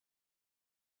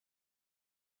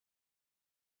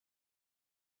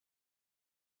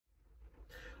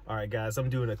All right, guys, I'm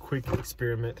doing a quick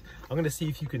experiment. I'm gonna see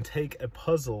if you can take a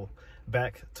puzzle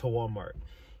back to Walmart.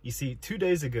 You see, 2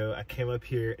 days ago, I came up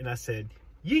here and I said,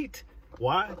 yeet.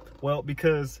 Why? Well,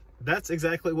 because that's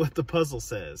exactly what the puzzle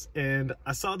says. And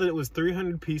I saw that it was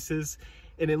 300 pieces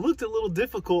and it looked a little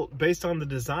difficult based on the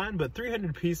design, but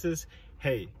 300 pieces,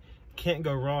 hey, can't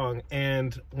go wrong.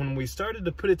 And when we started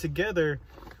to put it together,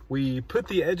 we put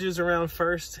the edges around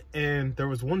first and there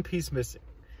was one piece missing.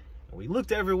 We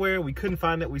looked everywhere, we couldn't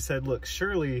find it. We said, look,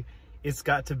 surely it's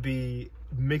got to be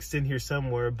mixed in here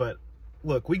somewhere. But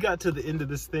look, we got to the end of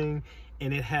this thing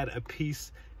and it had a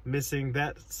piece missing,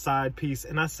 that side piece.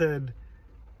 And I said,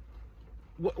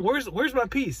 where's my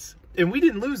piece? And we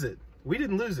didn't lose it. We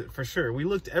didn't lose it for sure. We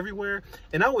looked everywhere.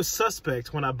 And I was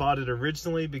suspect when I bought it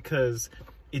originally because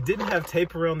it didn't have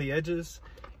tape around the edges.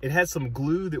 It had some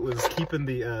glue that was keeping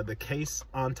the case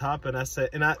on top. And I said,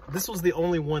 this was the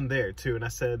only one there too. And I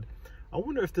said, I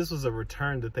wonder if this was a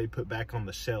return that they put back on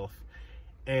the shelf.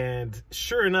 And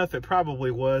sure enough, it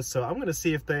probably was. So I'm gonna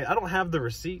see if I don't have the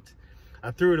receipt.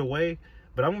 I threw it away,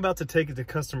 but I'm about to take it to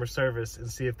customer service and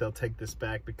see if they'll take this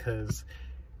back because,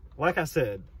 like I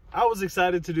said, I was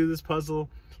excited to do this puzzle.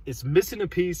 It's missing a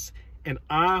piece and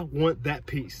I want that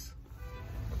piece.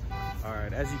 All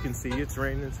right, as you can see, it's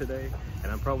raining today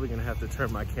and I'm probably gonna have to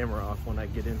turn my camera off when I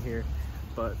get in here.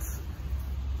 But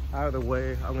either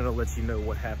way, I'm gonna let you know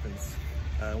what happens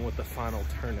and what the final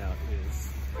turnout is,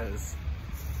 because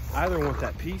I either want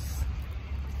that piece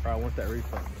or I want that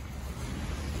refund.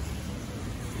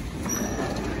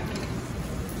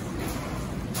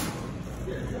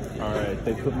 All right,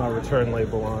 they put my return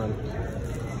label on.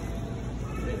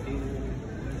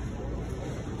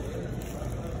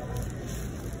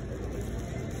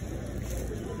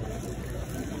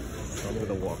 So I'm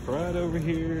gonna walk right over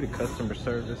here to customer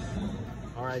service.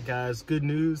 All right, guys, good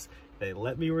news. They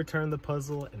let me return the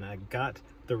puzzle and I got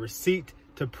the receipt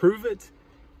to prove it.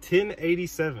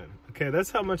 $10.87. Okay, that's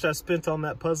how much I spent on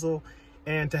that puzzle.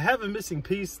 And to have a missing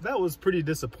piece, that was pretty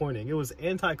disappointing. It was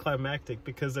anticlimactic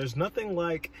because there's nothing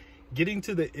like getting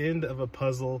to the end of a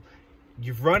puzzle.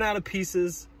 You've run out of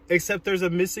pieces, except there's a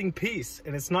missing piece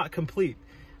and it's not complete.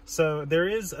 So there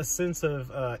is a sense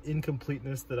of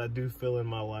incompleteness that I do feel in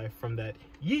my life from that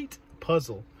yeet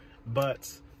puzzle.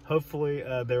 But hopefully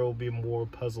there will be more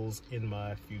puzzles in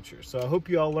my future. So I hope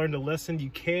you all learned a lesson. You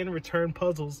can return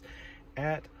puzzles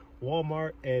at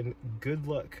Walmart, and good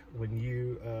luck when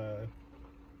you,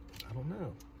 I don't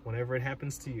know, whenever it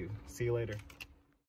happens to you. See you later.